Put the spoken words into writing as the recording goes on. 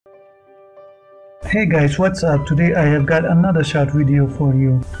Hey guys, what's up? Today I have got another short video for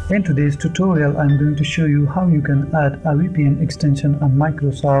you. In today's tutorial I'm going to show you how you can add a VPN extension on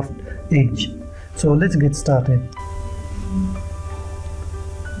Microsoft Edge. So let's get started.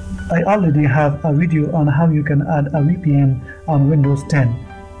 I already have a video on how you can add a VPN on Windows 10.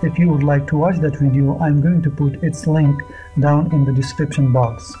 If you would like to watch that video, I'm going to put its link down in the description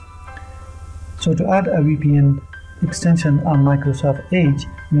box. So to add a VPN extension on Microsoft Edge,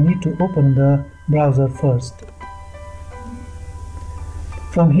 we need to open the browser first.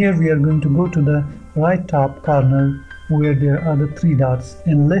 From here we are going to go to the right top corner where there are the three dots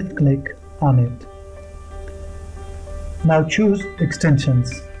and left click on it. Now choose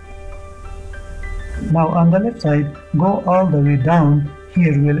extensions. Now on the left side, go all the way down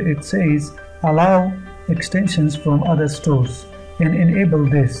here where it says allow extensions from other stores and enable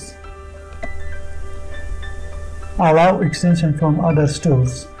this. Allow extension from other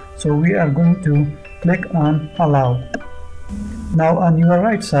stores. So we are going to click on allow. Now on your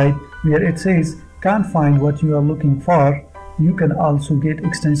right side where it says can't find what you are looking for, you can also get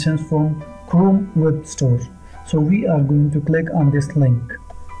extensions from Chrome Web Store. So we are going to click on this link.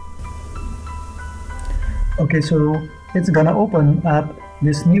 Okay, so it's gonna open up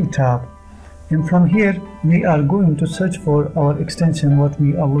this new tab, and from here we are going to search for our extension what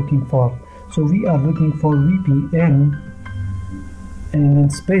we are looking for. So we are looking for VPN and in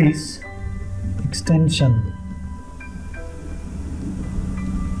space extension.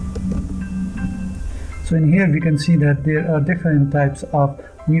 So in here we can see that there are different types of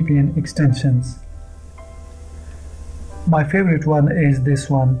VPN extensions. My favorite one is this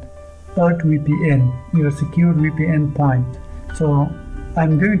one, EarthVPN, your secure VPN point. So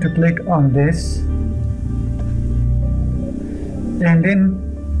I'm going to click on this, and then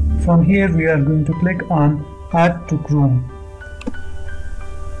from here we are going to click on add to Chrome.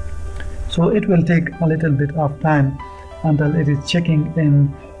 So it will take a little bit of time until it is checking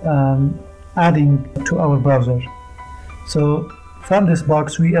and adding to our browser. So from this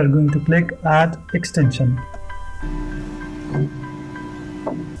box we are going to click add extension.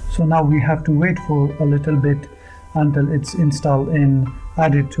 So now we have to wait for a little bit until it's installed and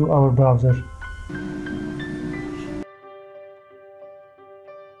added to our browser.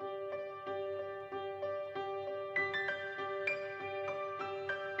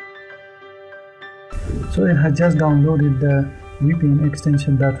 So it has just downloaded the VPN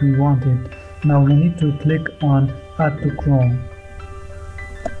extension that we wanted. Now we need to click on add to Chrome,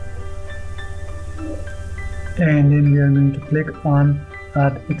 and then we are going to click on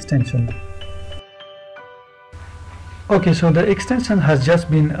add extension. Okay, so the extension has just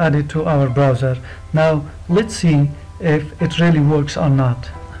been added to our browser. Now let's see if it really works or not.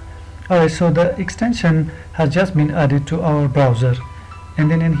 Alright, so the extension has just been added to our browser, and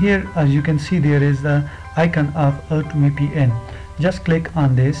then in here as you can see there is the icon of EarthVPN. Just click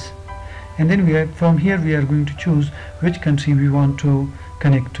on this, and then from here we are going to choose which country we want to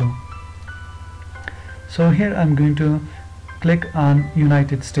connect to. So here I'm going to click on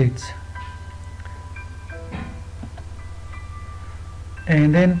United States,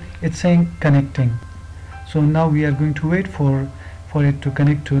 and then it's saying connecting. So now we are going to wait for it to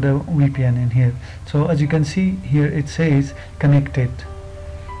connect to the VPN in here. So as you can see here it says connected.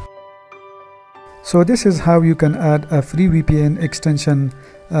 So this is how you can add a free VPN extension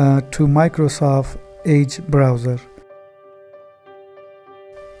to Microsoft Edge browser.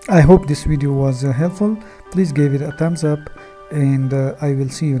 I hope this video was helpful. Please give it a thumbs up, and I will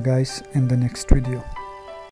see you guys in the next video.